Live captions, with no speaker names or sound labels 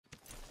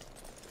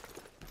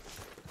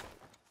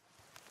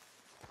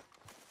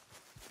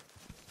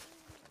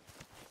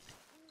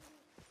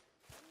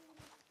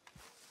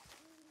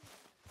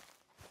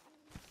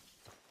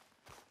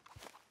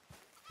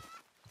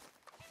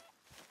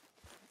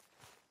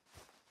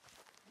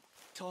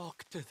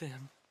talk to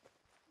them.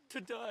 To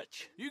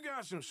Dutch. You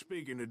got some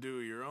speaking to do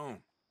of your own.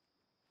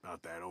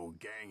 About that old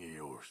gang of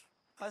yours.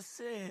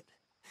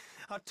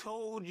 I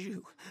told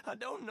you, I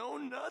don't know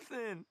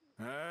nothing.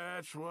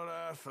 That's what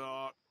I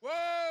thought.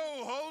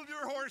 Whoa! Hold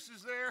your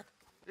horses there.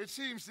 It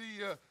seems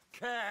the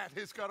cat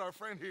has got our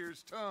friend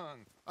here's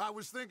tongue. I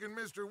was thinking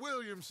Mr.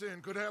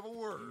 Williamson could have a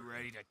word. You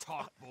ready to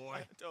talk, boy?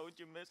 I told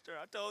you, mister.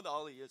 I told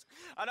all of you.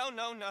 I don't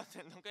know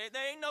nothing, okay?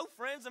 They ain't no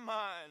friends of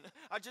mine.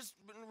 I just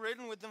been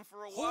ridden with them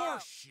for a while.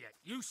 Horse shit.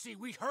 You see,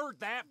 we heard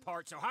that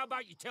part, so how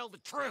about you tell the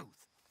truth?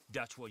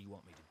 Dutch, what do you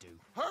want me to do?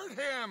 Hurt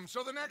him,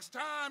 so the next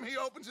time he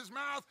opens his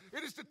mouth,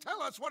 it is to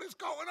tell us what is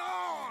going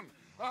on.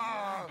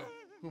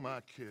 Who am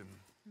I kidding?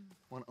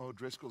 One of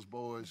O'Driscoll's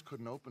boys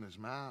couldn't open his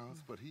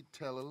mouth, but he'd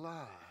tell a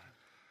lie.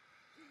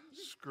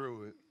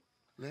 Screw it.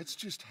 Let's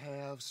just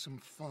have some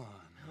fun.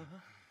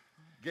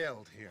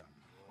 Geld him.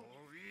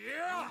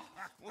 Yeah!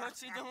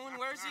 What's he doing?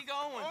 Where's he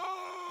going?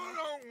 Oh,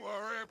 don't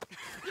worry.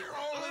 You're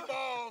only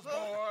balls,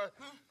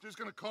 boy. Just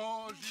gonna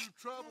cause you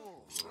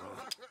trouble.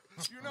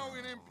 You know,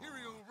 in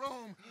Imperial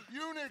Rome,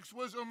 eunuchs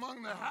was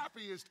among the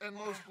happiest and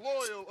most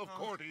loyal of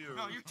courtiers.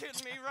 No, you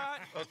kidding me, right?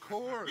 Of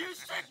course. You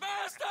sick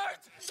bastard!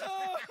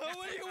 Oh,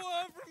 what do you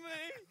want from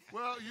me?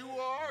 Well, you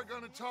are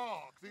gonna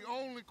talk. The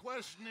only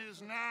question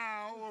is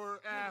now or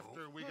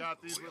after we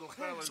got these little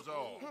fellas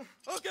off.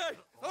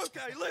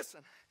 Okay,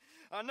 listen.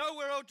 I know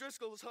where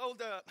O'Driscoll's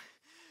holed up,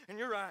 and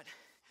you're right.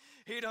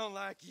 He don't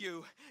like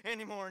you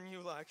any more than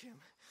you like him.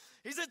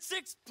 He's at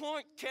 6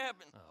 Point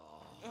Cabin.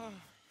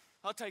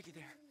 I'll take you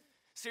there.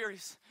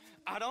 Serious,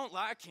 I don't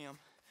like him.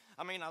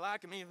 I mean, I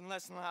like him even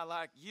less than I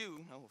like you,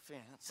 no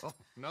offense. Oh,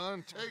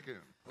 none taken.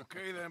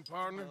 Okay then,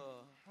 partner.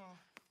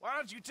 Why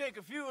don't you take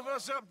a few of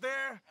us up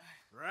there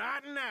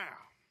right now?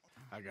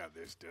 I got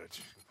this,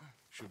 Dutch.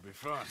 Should be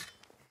fun.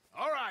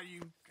 All right,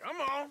 you. Come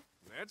on.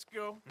 Let's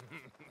go.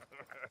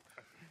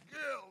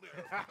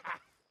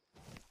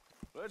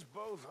 Let's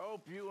both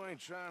hope you ain't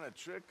trying to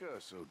trick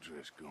us,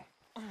 O'Driscoll.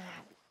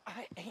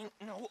 I ain't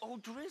no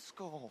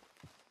O'Driscoll.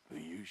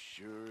 You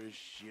sure as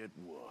shit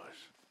was.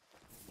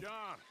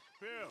 John,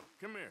 Bill,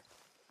 come here.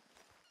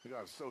 We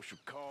got a social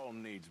call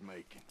needs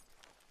making.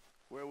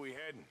 Where we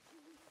heading?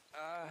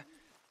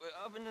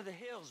 Up into the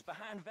hills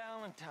behind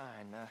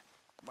Valentine.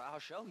 Well, I'll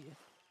show you.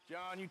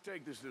 John, you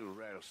take this little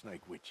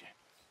rattlesnake with you.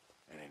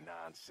 Any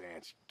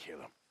nonsense, kill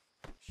him.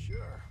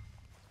 Sure.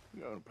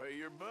 You're gonna pay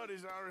your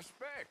buddies our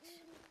respects.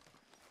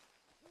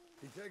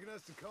 He taking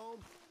us to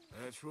Combe?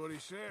 That's what he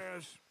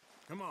says.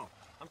 Come on.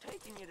 I'm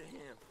taking you to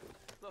him.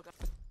 Look,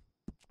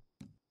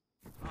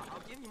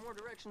 I'll give you more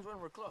directions when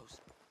we're close.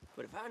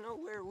 But if I know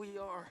where we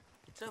are,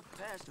 it's up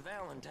past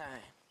Valentine.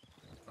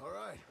 All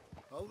right,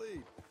 I'll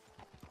lead.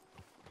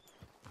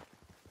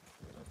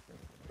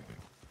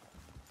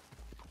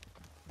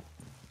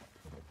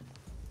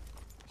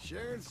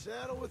 Sharing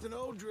saddle with an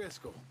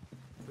O'Driscoll.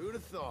 Who'd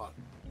have thought?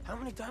 How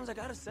many times I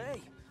gotta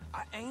say?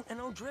 I ain't an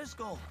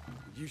O'Driscoll.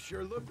 You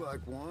sure look like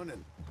one,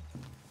 and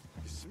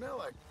you smell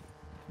like...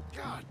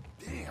 God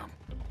damn.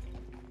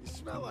 You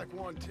smell like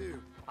one,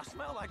 too. I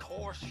smell like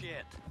horse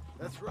shit.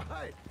 That's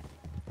right.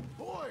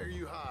 Boy, are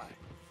you high.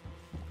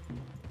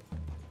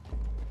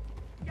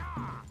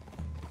 Yeah!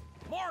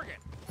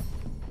 Morgan!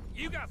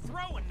 You got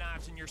throwing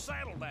knives in your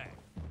saddlebag.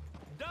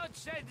 Dutch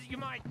said that you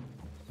might...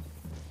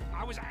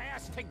 I was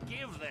asked to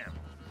give them,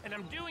 and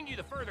I'm doing you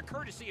the further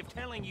courtesy of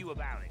telling you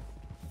about it.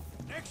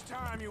 Next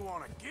time you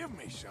want to give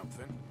me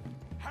something,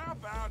 how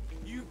about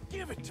you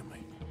give it to me,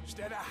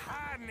 instead of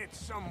hiding it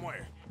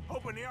somewhere,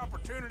 hoping the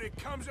opportunity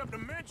comes up to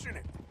mention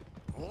it?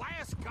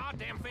 Last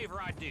goddamn favor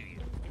I do you.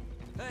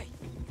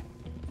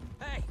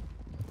 Hey!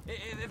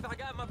 If I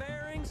got my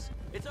bearings,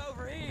 it's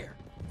over here.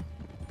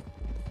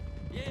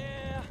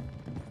 Yeah,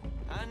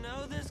 I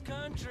know this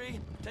country.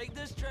 Take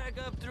this track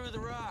up through the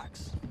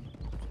rocks.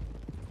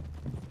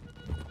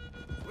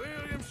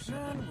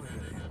 Williamson.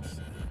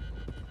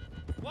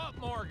 What,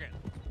 Morgan?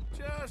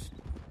 Just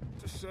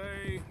to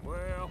say,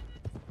 well,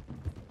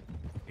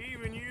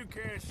 even you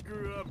can't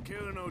screw up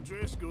killing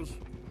O'Driscolls.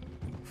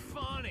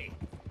 Funny.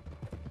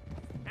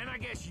 And I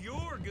guess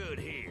you're good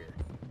here.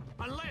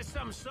 Unless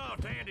some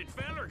soft-handed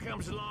feller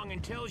comes along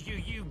and tells you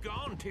you've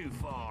gone too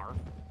far.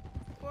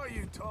 What are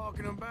you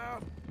talking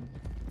about?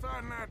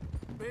 Fighting that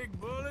big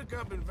bullock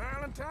up in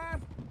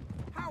Valentine?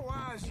 How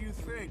wise you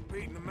think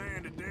beating a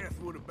man to death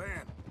would have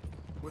been?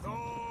 With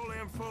all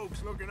them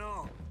folks looking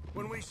on,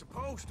 when we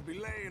supposed to be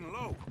laying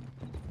low.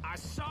 I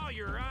saw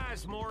your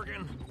eyes,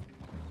 Morgan.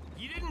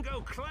 You didn't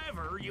go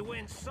clever, you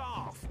went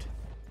soft.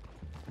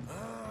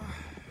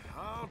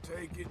 I'll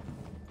take it.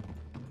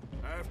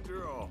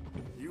 After all,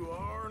 you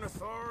are an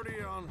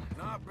authority on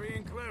not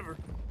being clever.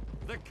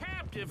 The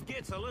captive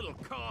gets a little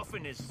cough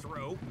in his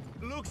throat,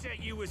 looks at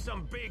you with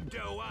some big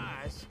doe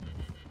eyes.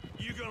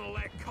 You gonna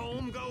let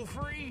Combe go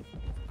free?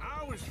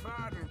 I was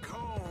fighting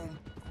Combe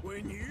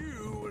when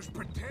you was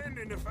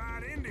pretending to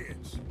fight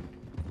Indians.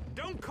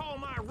 Don't call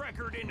my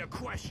record into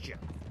question.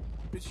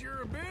 It's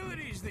your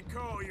abilities that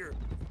call your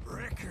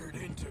record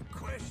into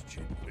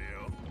question,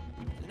 Bill.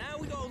 Now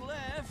we go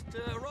left,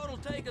 road'll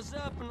take us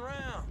up and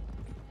round.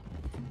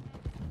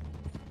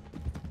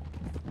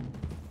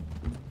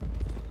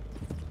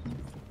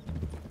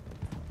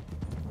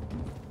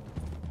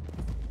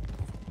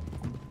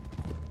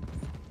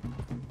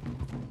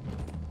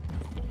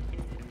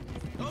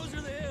 Those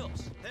are the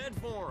hills. Head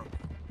for them.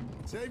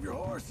 Save your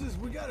horses.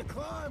 We gotta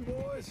climb,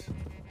 boys.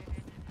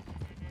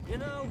 You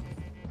know,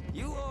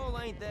 you all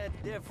ain't that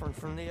different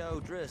from the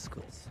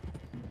O'Driscolls.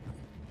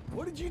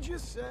 What did you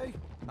just say?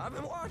 I've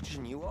been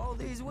watching you all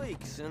these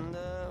weeks, and,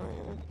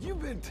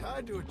 You've been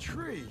tied to a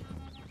tree.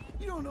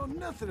 You don't know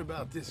nothing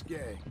about this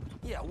gang.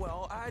 yeah,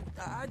 well,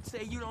 I'd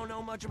say you don't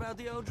know much about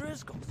the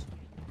O'Driscolls.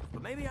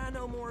 But maybe I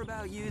know more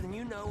about you than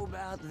you know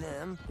about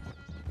them.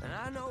 And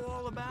I know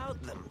all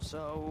about them,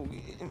 so...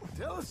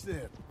 Tell us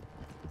then.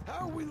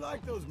 How are we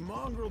like those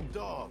mongrel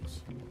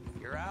dogs?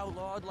 You're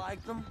outlawed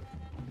like them.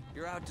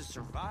 You're out to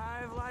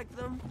survive like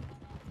them.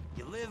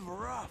 You live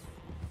rough.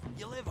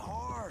 You live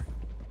hard.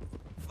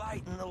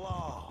 Fighting the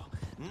law.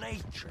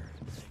 Nature.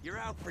 You're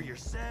out for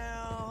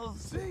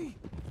yourselves. See?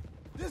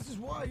 This is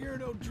why you're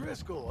an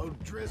O'Driscoll,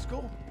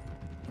 O'Driscoll.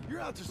 You're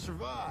out to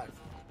survive.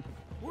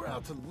 We're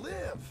out to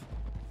live.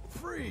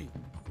 Free.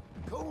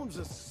 Combs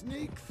a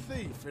sneak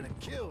thief and a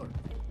killer.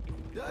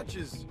 Dutch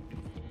is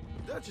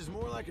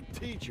more like a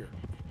teacher.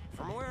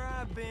 From where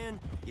I've been,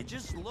 you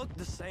just look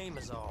the same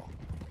as all.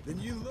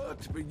 Then you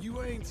looked, but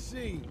you ain't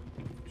seen.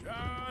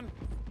 John,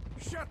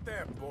 shut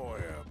that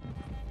boy up.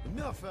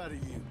 Enough out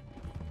of you.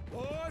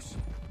 Boys,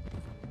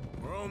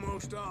 we're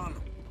almost on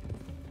them.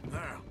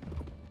 Now,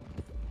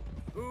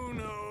 who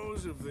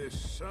knows if this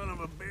son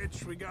of a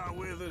bitch we got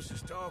with us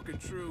is talking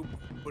true,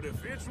 but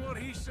if it's what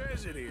he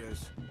says it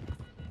is,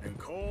 and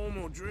Colm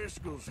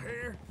O'Driscoll's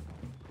here,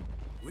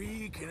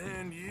 we can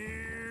end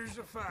years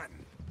of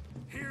fighting.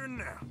 Here and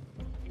now.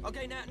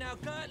 Okay, now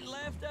cut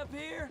left up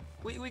here.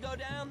 We go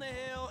down the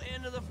hill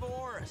into the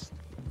forest.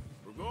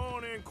 We're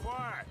going in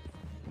quiet,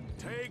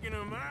 taking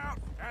them out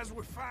as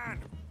we find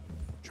them,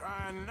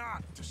 trying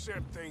not to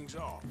set things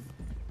off.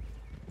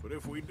 But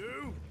if we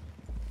do,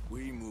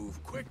 we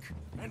move quick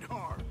and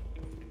hard.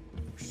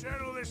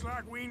 Settle this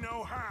like we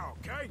know how,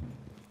 okay?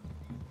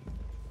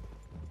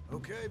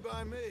 Okay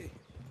by me.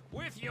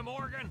 With you,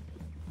 Morgan.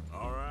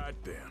 All right,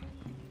 then.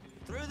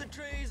 Through the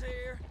trees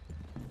here.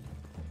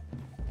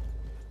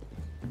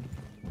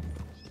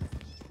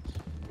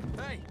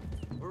 Hey,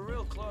 we're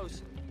real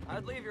close.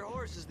 I'd leave your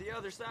horses the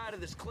other side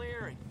of this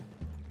clearing.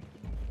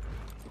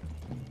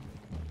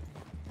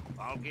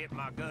 I'll get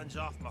my guns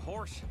off my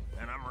horse,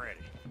 and I'm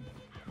ready.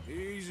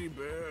 Easy,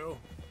 Bill.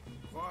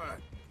 Quiet.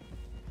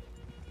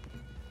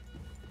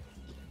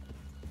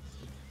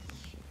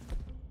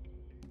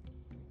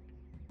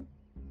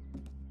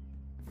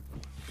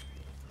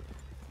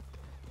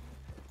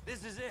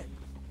 This is it.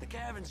 The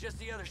cabin's just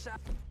the other side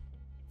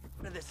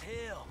of this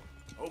hill.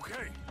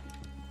 Okay.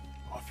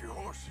 Off your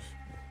horses.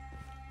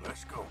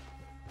 Let's go.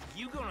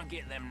 You gonna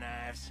get them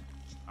knives?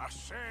 I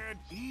said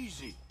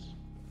easy.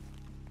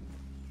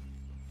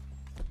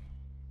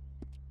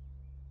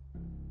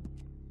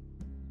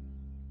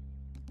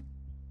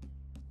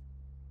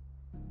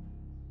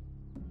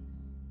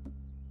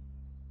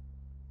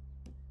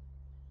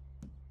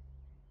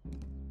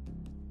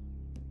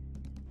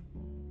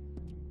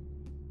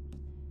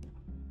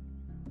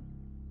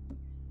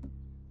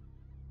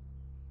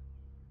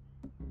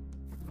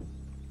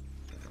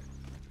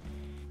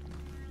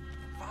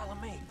 Follow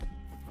me.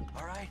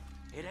 All right?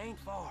 It ain't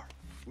far.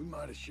 We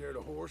might have shared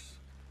a horse,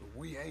 but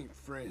we ain't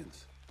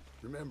friends.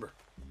 Remember,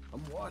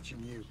 I'm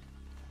watching you.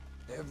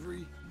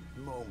 Every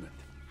moment.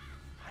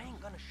 I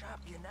ain't gonna shop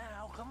you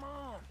now. Come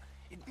on.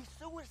 It'd be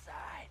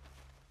suicide.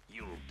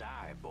 You'll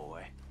die,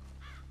 boy.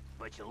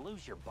 But you'll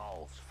lose your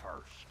balls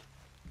first.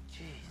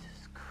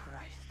 Jesus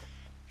Christ.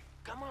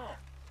 Come on.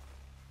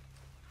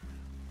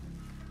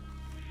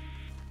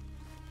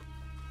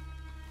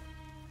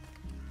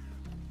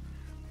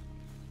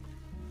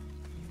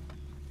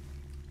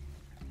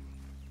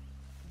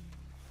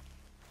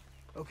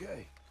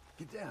 Okay,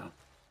 get down.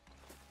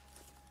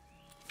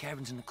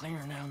 Cabin's in the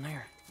clearing down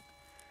there.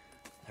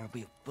 There'll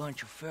be a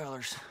bunch of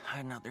fellers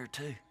hiding out there,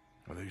 too.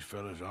 Are these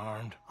fellas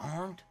armed?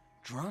 Armed,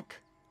 drunk,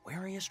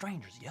 wary of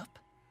strangers, yup.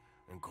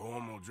 And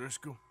Colm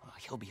O'Driscoll?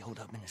 He'll be holed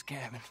up in his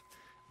cabin.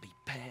 Be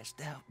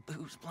passed out,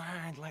 booze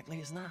blind,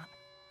 likely as not.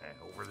 Hey,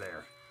 over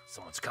there.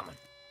 Someone's coming.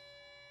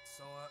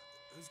 So,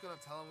 who's gonna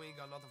tell him we ain't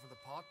got nothing for the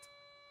pot?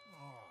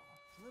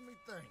 Oh, let me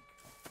think.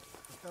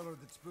 The feller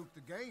that spooked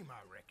the game,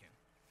 I reckon.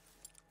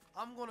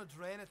 I'm gonna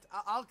drain it.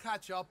 I'll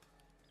catch up.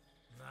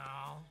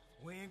 No,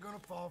 we ain't gonna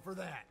fall for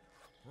that.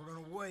 We're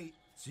gonna wait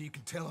so you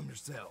can tell him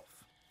yourself.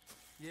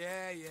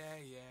 Yeah.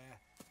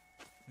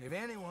 If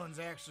anyone's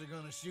actually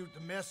gonna shoot the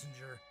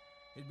messenger,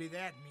 it'd be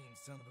that mean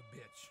son of a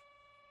bitch.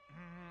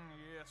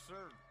 Yes,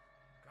 sir.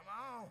 Come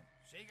on,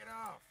 shake it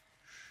off.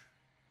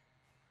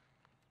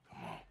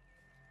 Come on.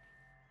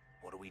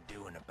 What are we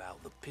doing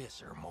about the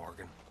pisser,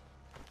 Morgan?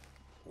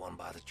 One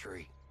by the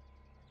tree.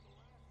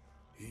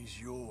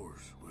 He's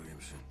yours,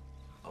 Williamson.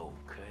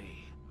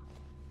 Okay.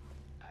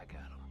 I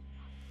got him.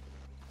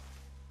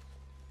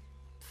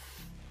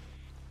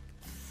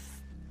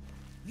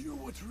 You know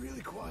what's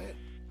really quiet?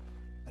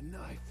 A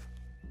knife.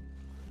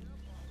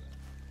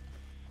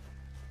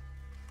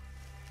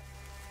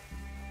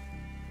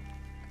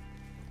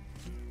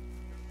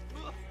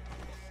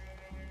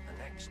 The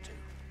next two.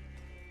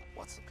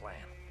 What's the plan?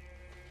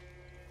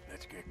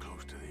 Let's get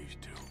close to these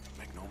two.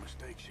 Make no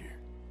mistakes here.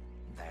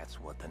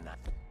 That's what the night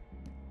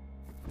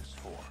is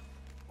for.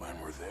 When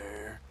we're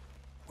there,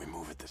 we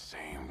move at the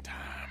same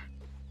time.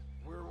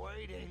 We're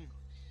waiting.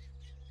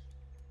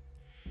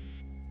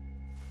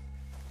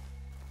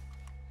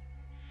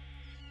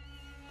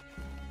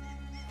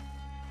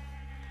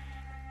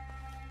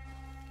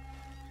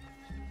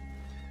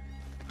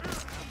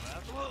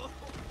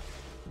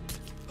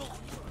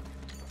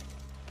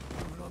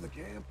 Moving on the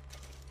camp?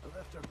 I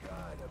left our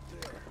guide up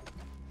there.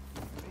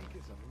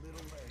 Meek is a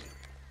little late.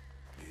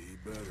 He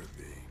better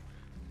be.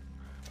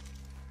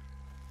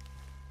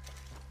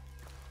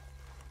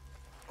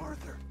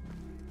 Arthur!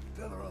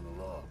 Fella on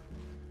the log.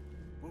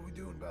 What we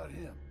doing about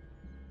him?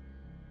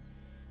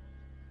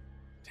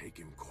 Take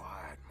him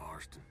quiet,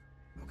 Marston.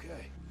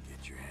 Okay.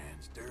 Get your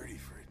hands dirty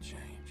for a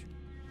change.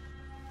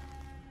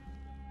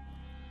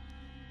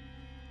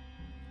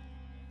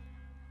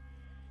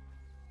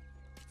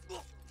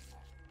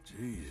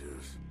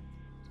 Jesus.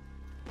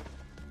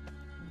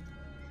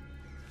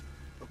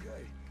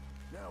 Okay,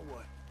 now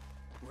what?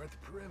 We're at the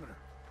perimeter.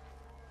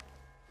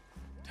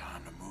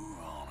 Time to move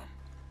on them.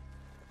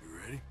 You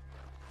ready?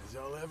 As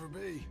I'll ever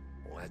be.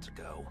 Let's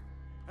go.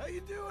 How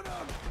you doing,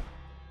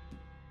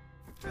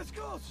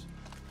 Fiscals?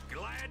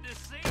 Glad to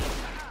see you.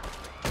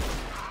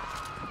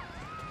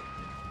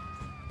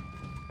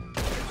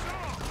 It's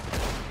off!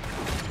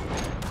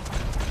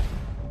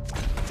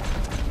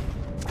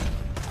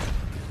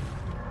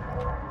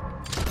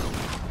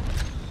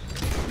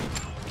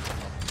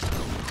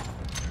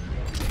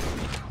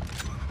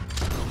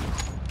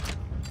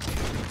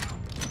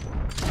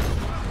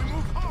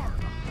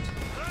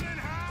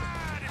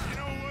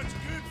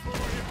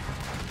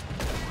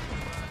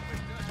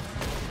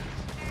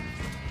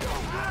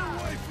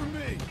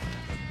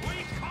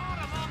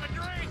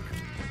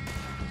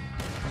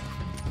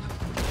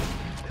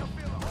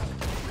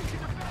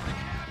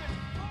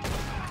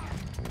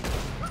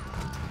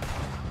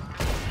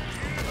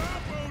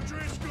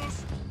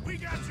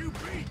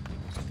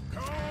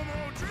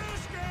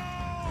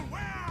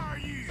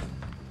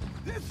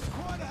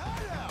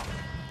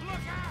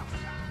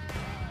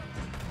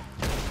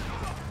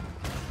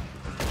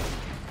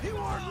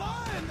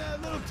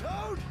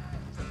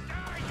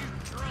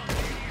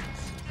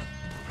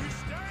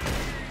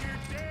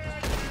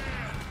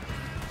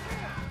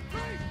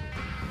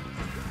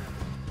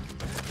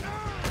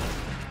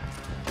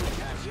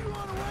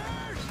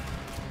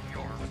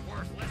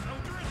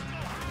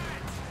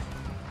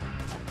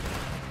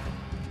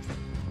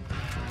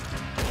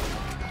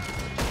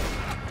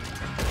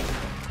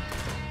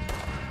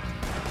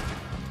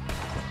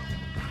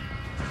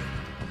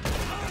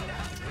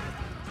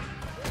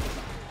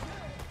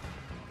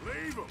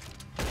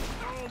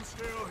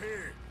 Still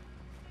here.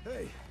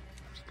 Hey,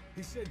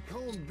 he said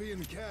Cole'd be in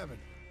the cabin.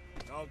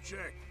 I'll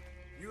check.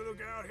 You look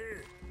out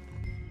here.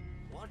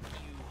 What do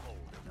you hold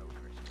in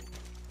O'Driscoll?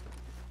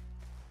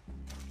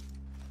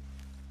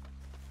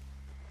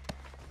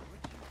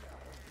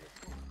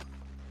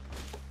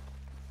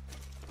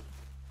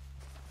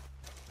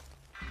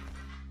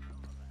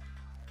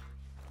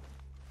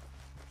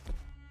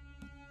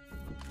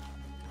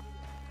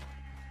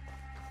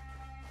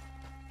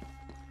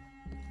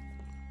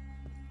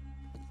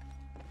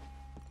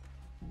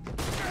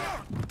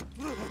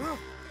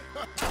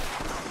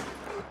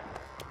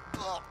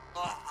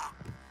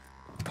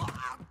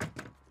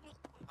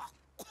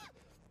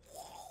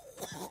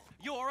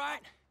 You all right?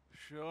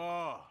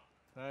 Sure.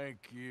 Thank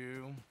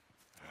you.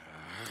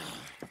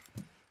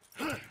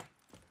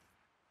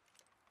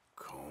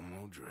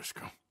 Colm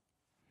O'Driscoll.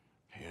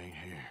 He ain't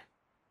here.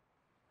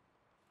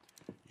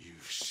 You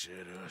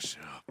set us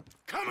up.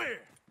 Come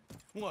here!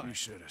 What? You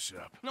set us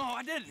up. No,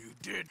 I didn't. You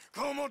did.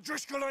 Colm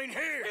O'Driscoll ain't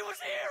here! He was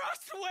here, I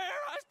swear!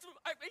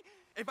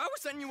 If I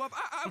was setting you up,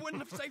 I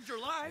wouldn't have saved your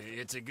life.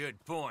 It's a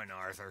good point,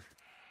 Arthur.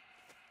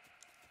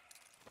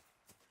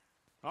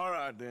 All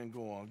right, then,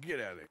 go on. Get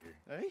out of here.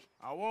 Hey?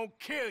 I won't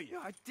kill you.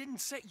 I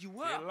didn't set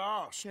you up. Get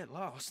lost. Get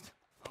lost.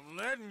 I'm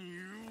letting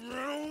you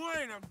run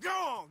away. Now go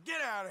on.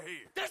 Get out of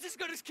here. That's as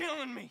good as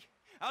killing me.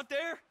 Out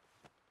there,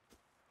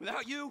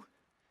 without you,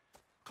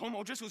 Colm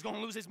O'Driscoll's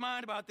gonna lose his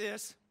mind about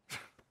this.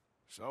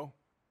 So?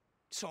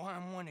 So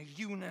I'm one of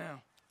you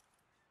now.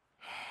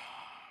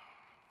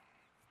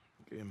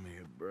 Give me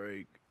a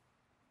break.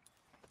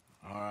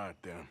 All right,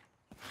 then.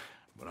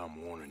 But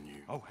I'm warning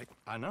you. Oh, hey,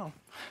 I know.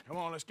 Come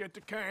on, let's get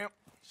to camp.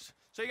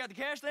 So you got the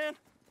cash then?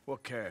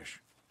 What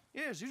cash?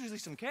 Yeah, there's usually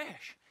some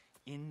cash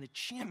in the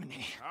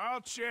chimney.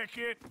 I'll check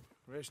it.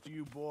 Rest of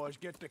you boys,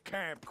 get to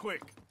camp,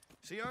 quick.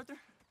 See, Arthur?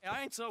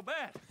 I ain't so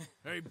bad.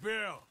 Hey,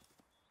 Bill.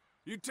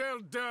 You tell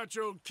Dutch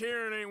old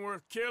Kieran ain't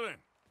worth killing.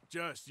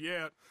 Just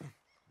yet.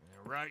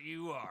 Right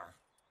you are.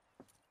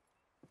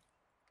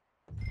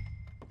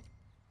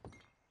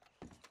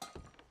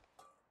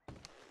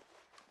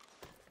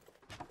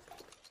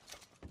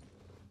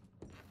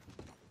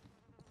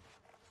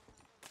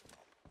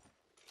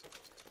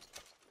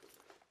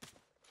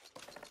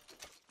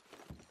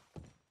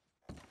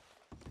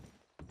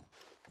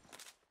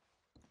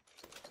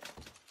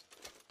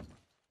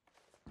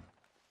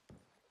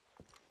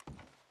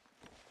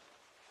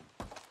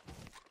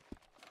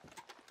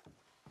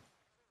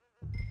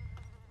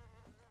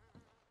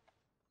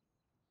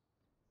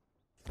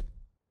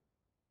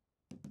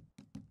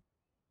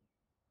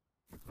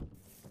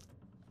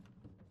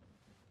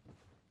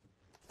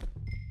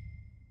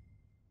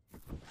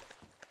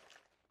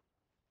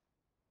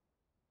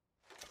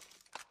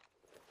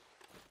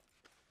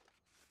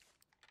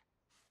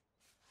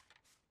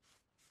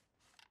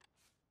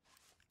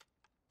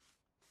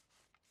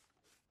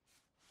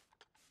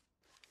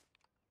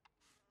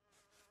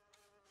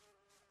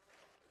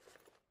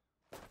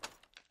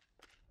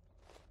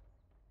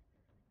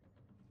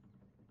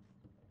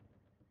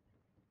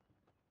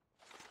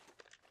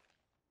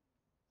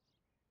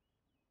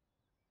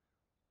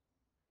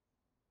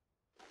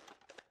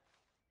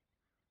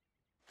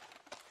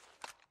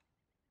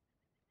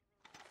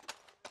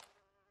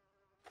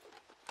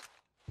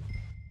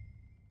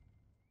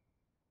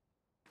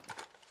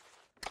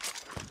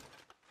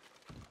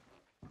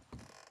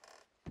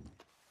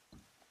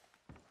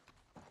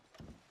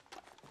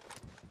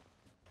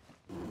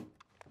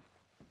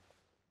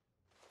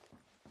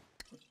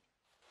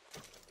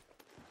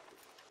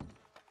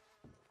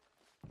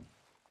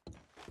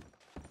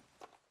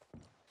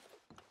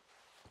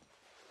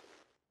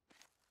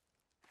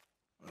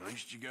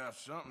 least you got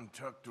something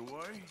tucked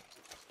away.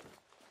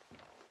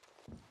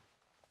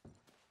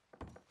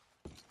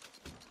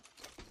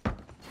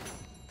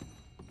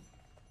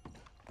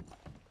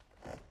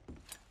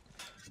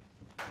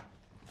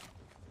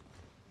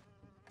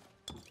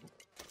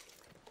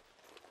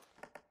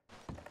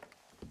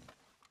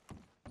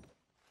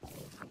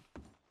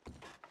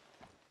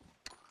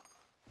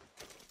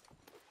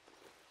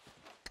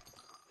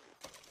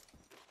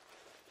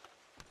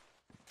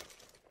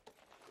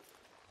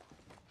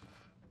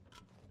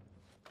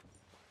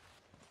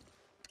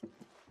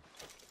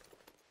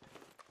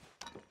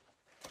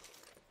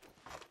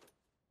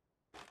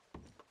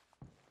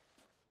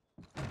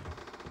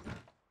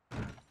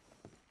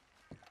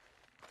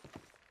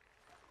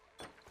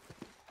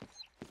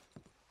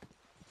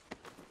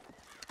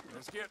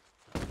 Let's get...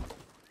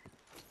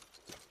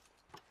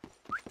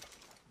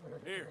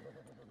 Here.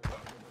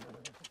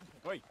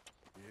 Wait.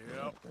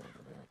 Yep.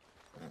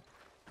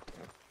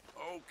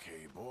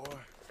 Okay, boy.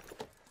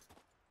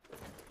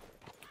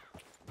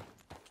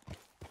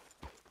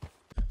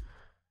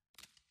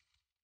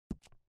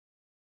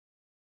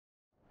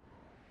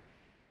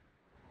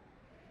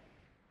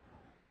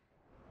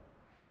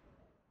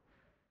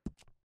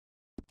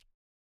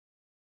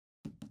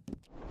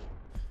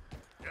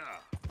 Yeah.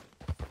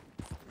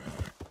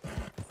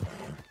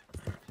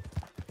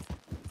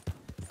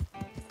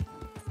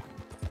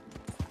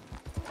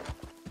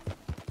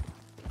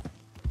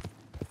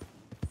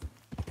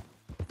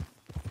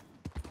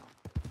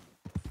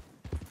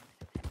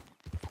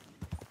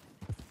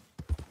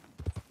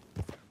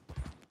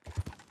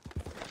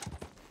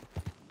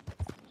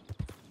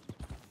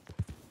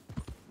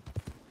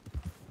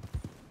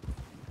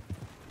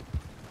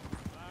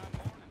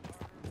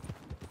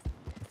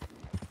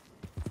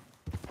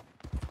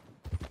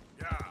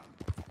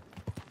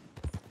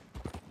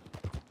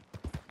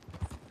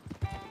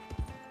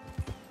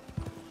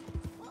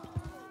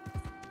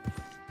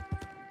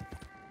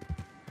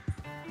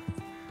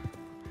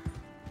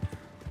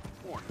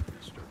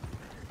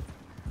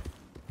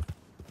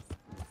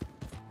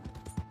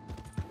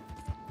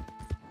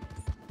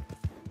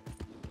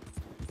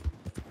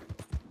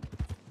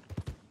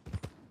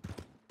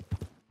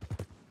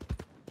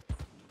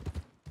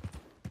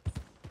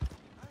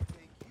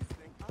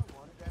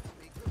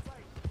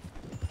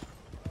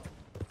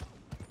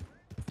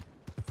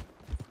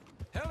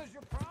 Hell is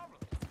your problem?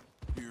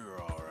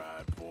 You're all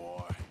right,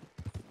 boy.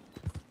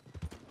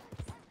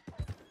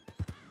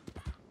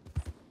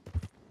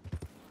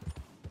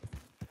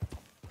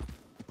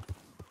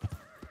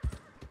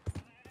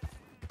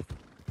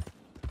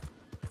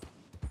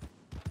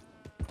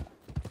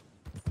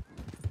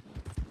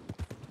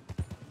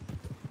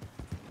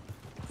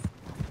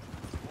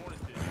 Morning,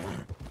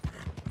 dude.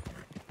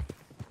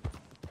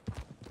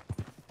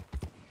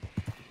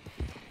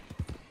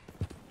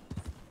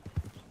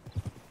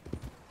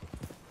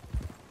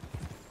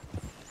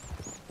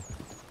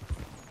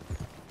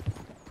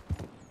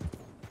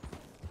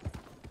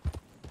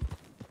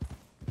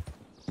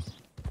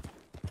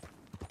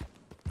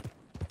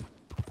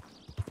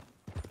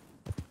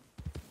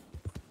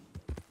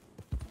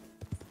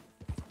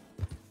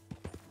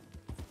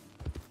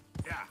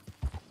 Yeah.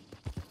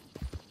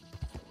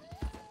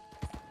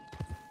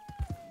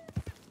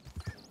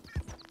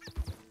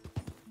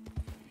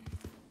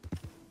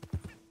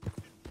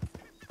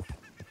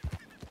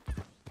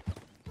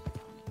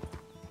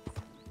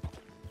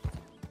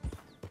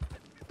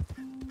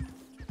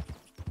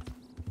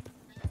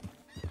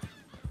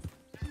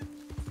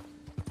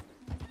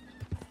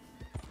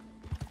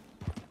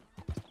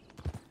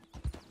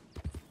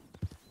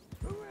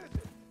 Who is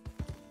it?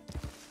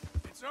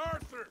 It's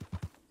Arthur.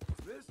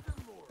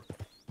 Mr. Morgan.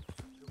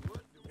 To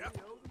what do Yep.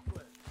 we owe the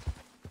pledge?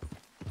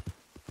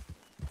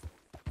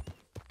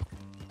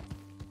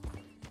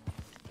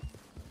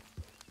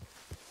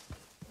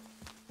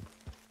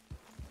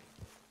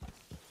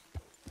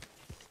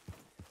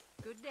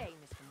 Good day,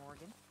 Mr.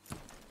 Morgan.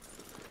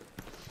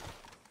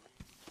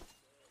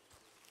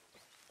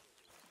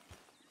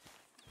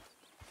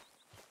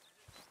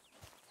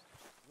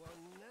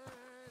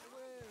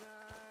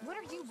 What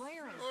are you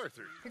wearing?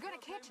 Arthur. You're gonna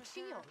catch a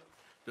chill.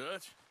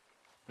 Dutch?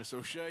 Miss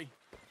O'Shea?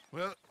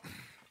 Well,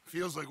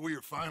 feels like we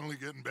are finally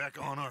getting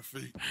back on our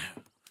feet.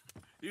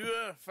 You,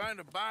 find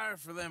a buyer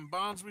for them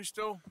bonds we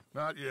stole?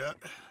 Not yet,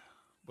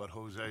 but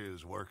Jose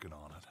is working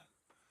on it.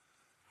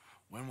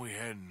 When we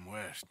heading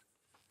west?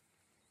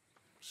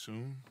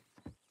 Soon?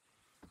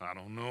 I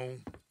don't know.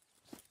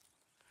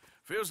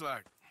 Feels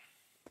like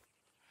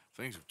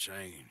things have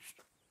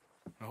changed.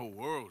 The whole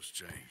world's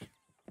changed.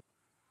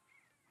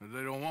 But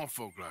they don't want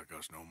folk like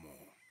us no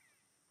more.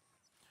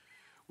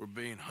 We're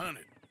being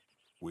hunted.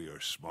 We are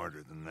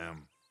smarter than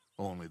them.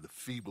 Only the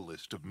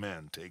feeblest of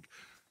men take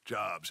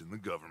jobs in the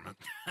government.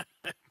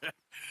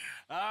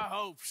 I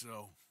hope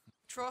so.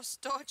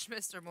 Trust Dutch,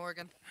 Mr.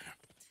 Morgan.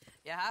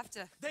 You have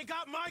to. They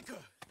got Micah!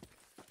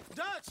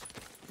 Dutch!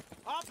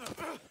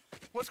 Arthur!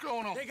 What's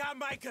going on? They got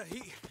Micah.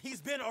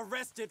 He's been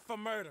arrested for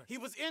murder. He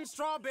was in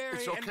Strawberry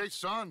It's okay,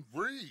 son.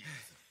 Breathe.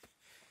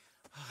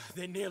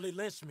 They nearly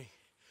lynched me.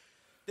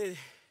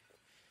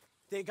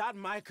 They got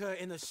Micah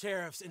and the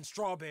sheriffs in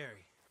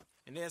Strawberry,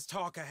 and there's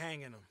talk of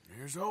hanging them.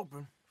 Here's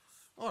hoping.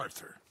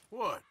 Arthur,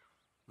 what?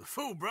 The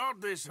fool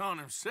brought this on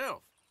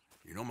himself.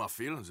 You know my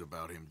feelings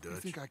about him, Dutch. You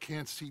think I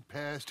can't see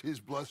past his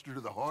bluster to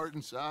the heart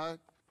inside?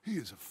 He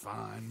is a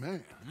fine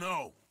man.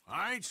 No,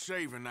 I ain't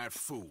saving that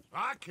fool.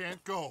 I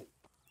can't go.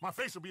 My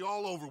face will be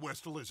all over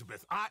West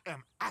Elizabeth. I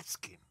am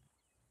asking.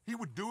 He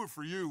would do it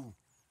for you.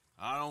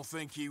 I don't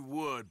think he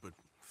would, but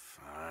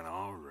fine,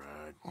 all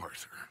right.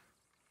 Arthur.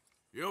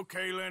 You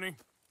okay, Lenny?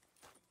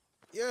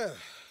 Yeah,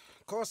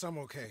 of course I'm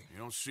okay. You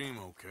don't seem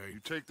okay. You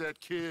take that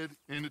kid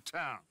into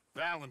town.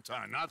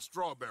 Valentine, not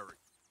Strawberry.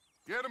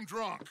 Get him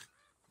drunk.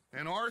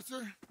 And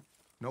Arthur,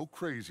 no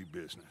crazy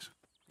business.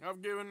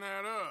 I've given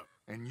that up.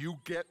 And you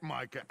get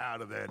Micah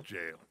out of that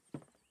jail.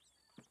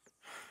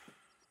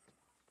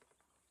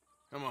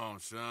 Come on,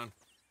 son.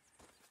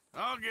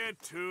 I'll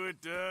get to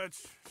it, Dutch.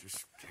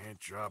 Just can't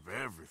drop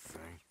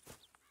everything.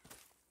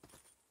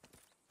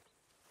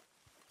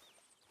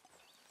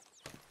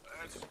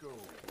 Let's go,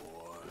 boy.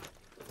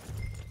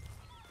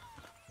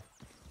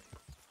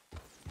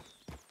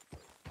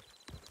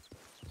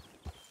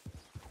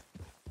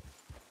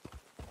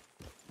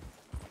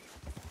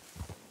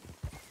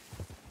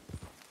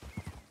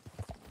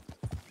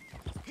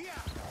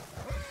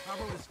 I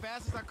rode as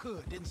fast as I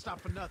could, didn't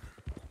stop for nothing.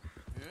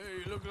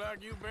 Yeah, you look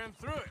like you've been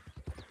through it.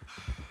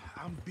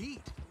 I'm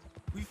beat.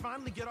 We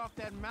finally get off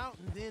that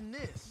mountain, then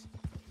this.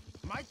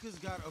 Micah's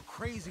got a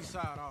crazy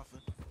side off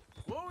it.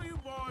 What were you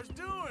boys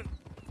doing?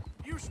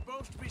 You were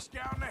supposed to be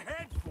scouting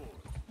ahead for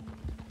us.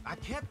 I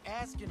kept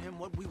asking him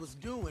what we was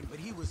doing, but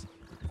he was,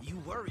 "You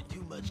worry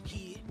too much,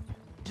 kid.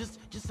 Just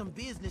some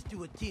business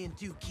to attend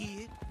to,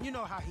 kid. You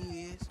know how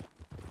he is."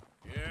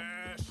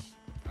 Yes,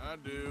 I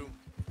do.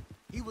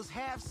 He was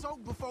half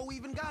soaked before we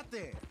even got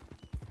there.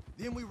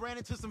 Then we ran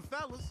into some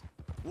fellas.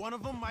 One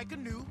of them Micah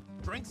knew,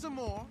 drank some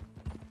more.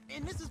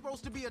 And this is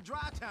supposed to be a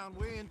dry town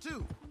we're in,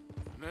 too.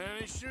 And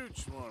then he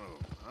shoots one of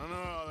them. I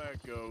know how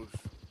that goes.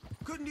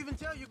 Couldn't even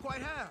tell you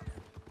quite how.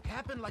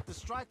 Happened like the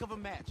strike of a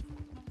match.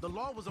 The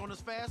law was on us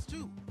fast,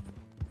 too.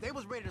 They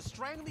was ready to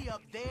strangle me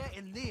up there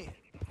and then.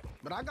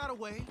 But I got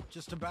away,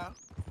 just about.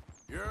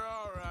 You're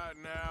all right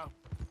now.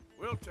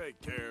 We'll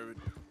take care of it.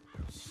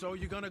 So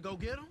you're gonna go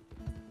get him?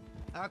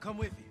 I'll come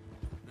with you.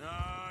 No,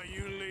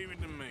 you leave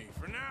it to me.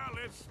 For now,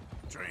 let's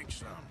drink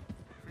some.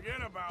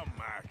 Forget about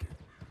Micah.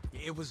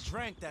 It was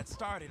drink that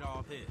started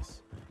all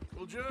this.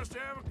 We'll just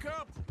have a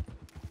couple.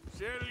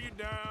 Settle you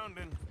down,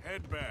 then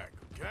head back,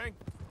 okay?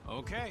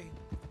 Okay.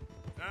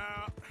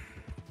 Now,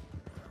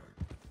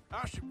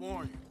 I should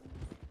warn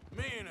you.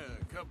 Me and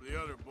a couple of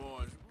the other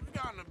boys, we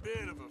got in a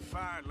bit of a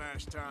fight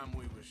last time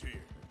we was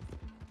here.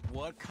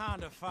 What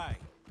kind of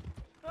fight?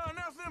 Oh,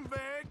 nothing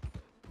big.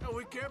 No,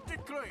 we kept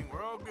it clean.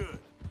 We're all good.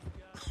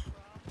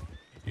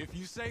 If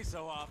you say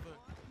so, Arthur.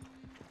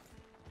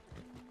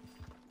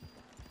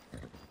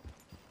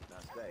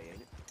 Nice day,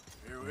 ain't it?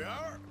 Here we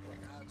are.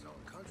 God's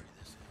own country,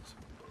 this is.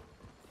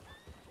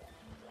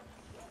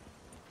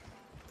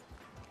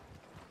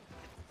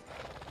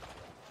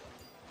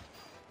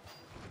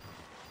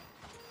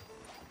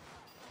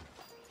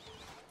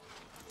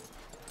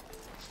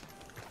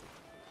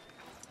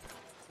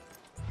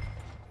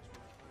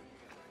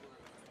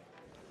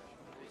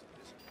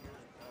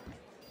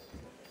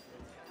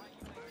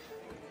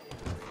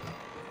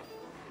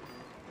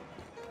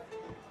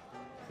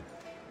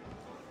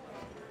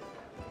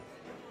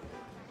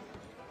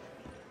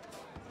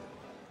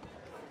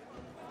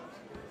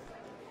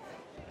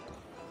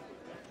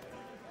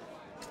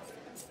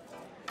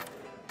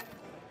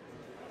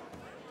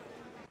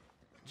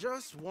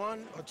 Just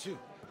one or two,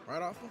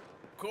 right, Arthur?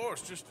 Of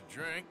course, just a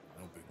drink.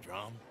 No big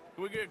drama.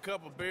 Can we get a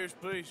couple beers,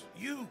 please?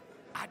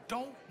 I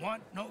don't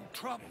want no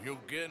trouble. You'll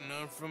get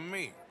none from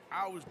me.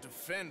 I was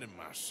defending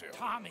myself.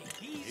 Tommy,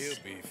 he's...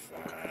 He'll be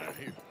fine.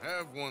 Here,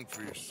 have one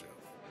for yourself.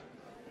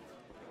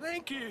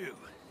 Thank you.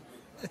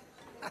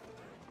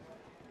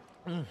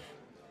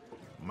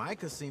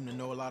 Micah seemed to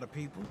know a lot of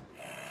people.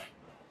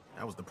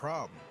 That was the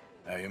problem.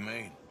 How you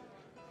mean?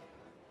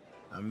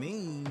 I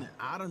mean,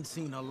 I done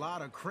seen a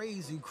lot of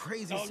crazy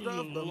stuff,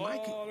 but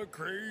Micah... A lot of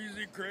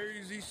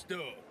crazy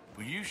stuff.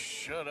 Will you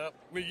shut up?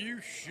 Will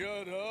you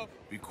shut up?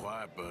 Be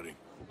quiet, buddy.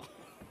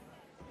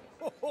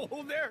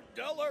 Oh, they're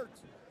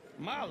dullards.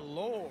 My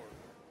lord,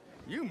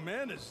 you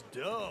men is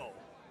dull.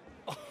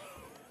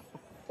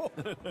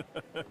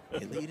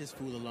 Hey, leave this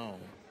fool alone.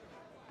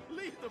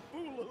 Leave the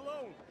fool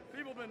alone.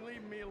 People been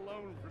leaving me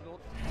alone for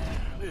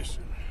the...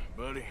 Listen,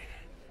 buddy.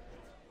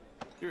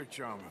 You're a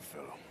charming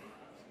fellow.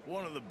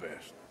 One of the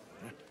best.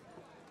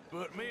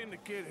 But me and the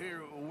kid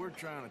here, we're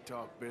trying to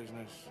talk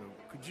business, so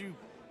could you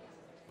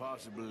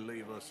possibly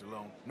leave us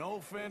alone? No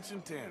offense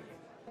intended.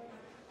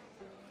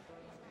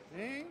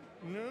 Ain't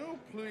no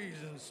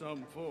pleasing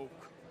some folk.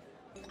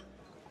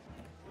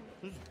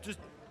 Just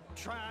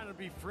trying to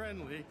be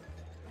friendly.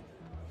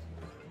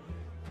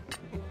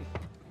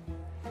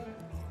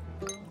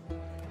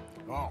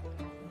 Oh.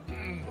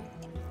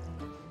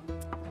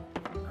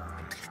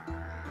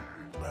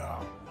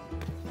 Well.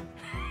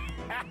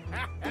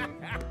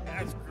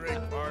 That's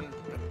great, partner.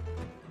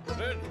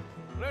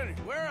 Lenny,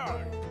 where are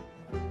you?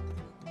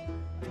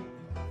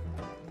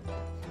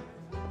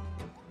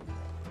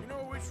 You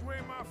know which way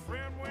my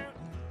friend went?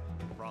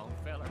 Wrong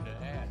fella to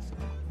ask.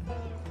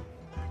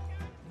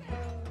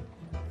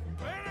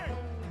 Lenny!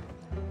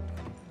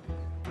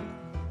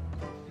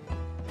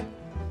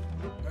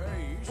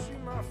 Hey, you see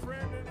my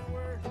friend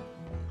anywhere?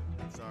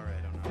 Sorry,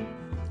 I don't know.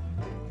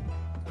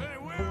 Lenny,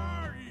 where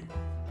are you?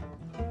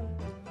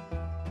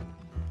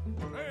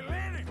 Hey,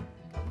 Lenny!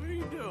 What are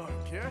you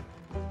doing, kid?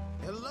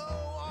 Hello,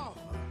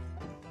 offer.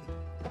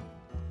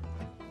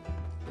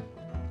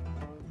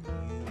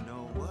 You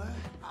know what?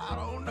 I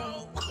don't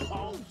know.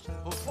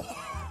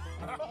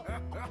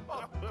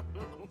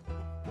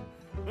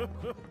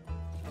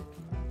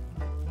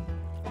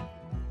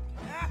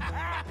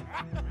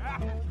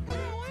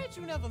 Why ain't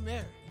you never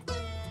married?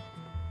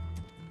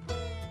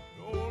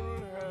 Don't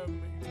wanna have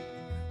me.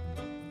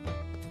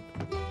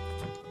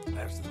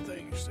 That's the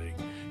thing, you see.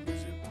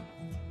 Is it...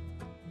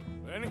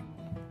 Lenny?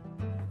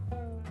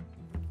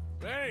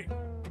 Lenny!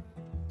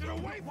 Get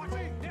away from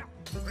me! Yeah!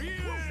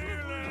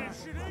 Yeah, Lenny!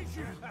 Shit ain't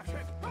you!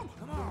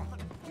 Come on!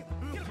 Get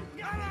Lenny!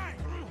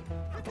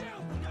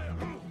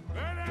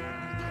 Lenny!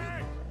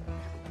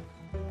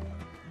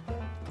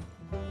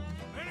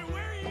 Lenny,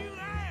 where are you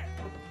at?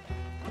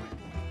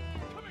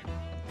 Come here!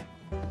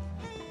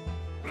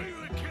 Leave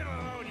the kid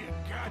alone, you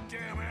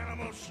goddamn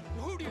animals!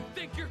 Who do you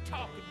think you're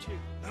talking to?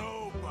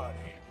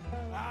 Nobody.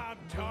 I'm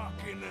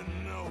talking to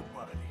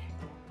nobody.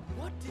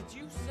 What did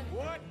you say?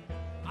 What?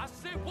 I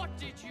said, what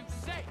did you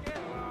say? Get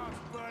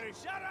lost, buddy.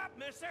 Shut up,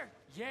 mister!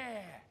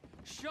 Yeah,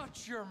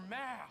 shut your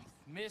mouth,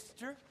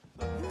 mister.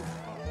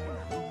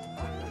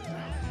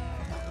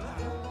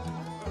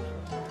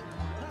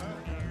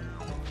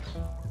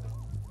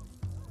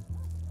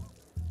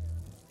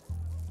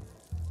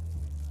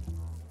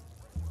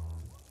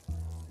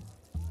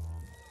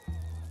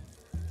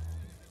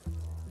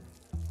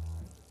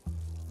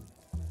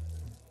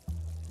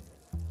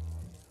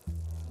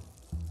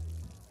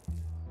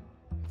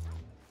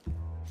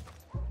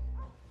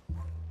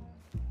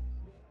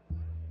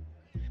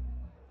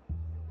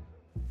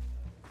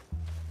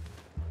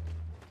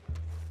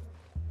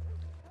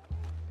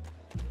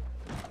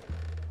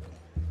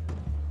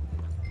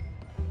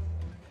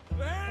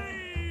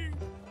 Lenny!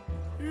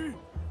 You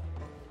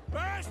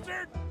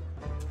bastard!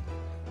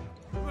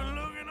 Been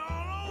looking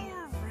all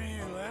over for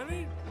you,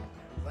 Lenny.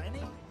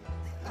 Lenny?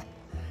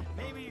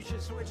 Maybe you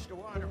should switch to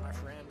water, my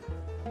friend.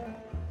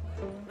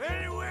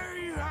 Lenny, where are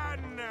you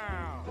hiding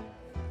now?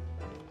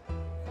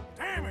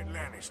 Damn it,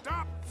 Lenny,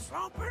 stop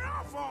slumping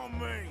off on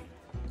me.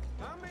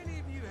 How many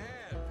have you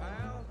had,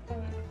 pal?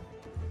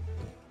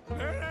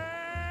 Lenny!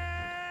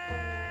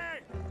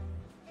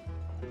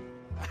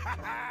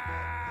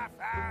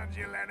 Found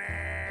you,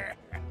 Lenny.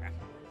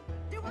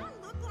 Do I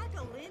look like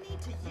a Lenny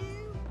to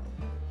you?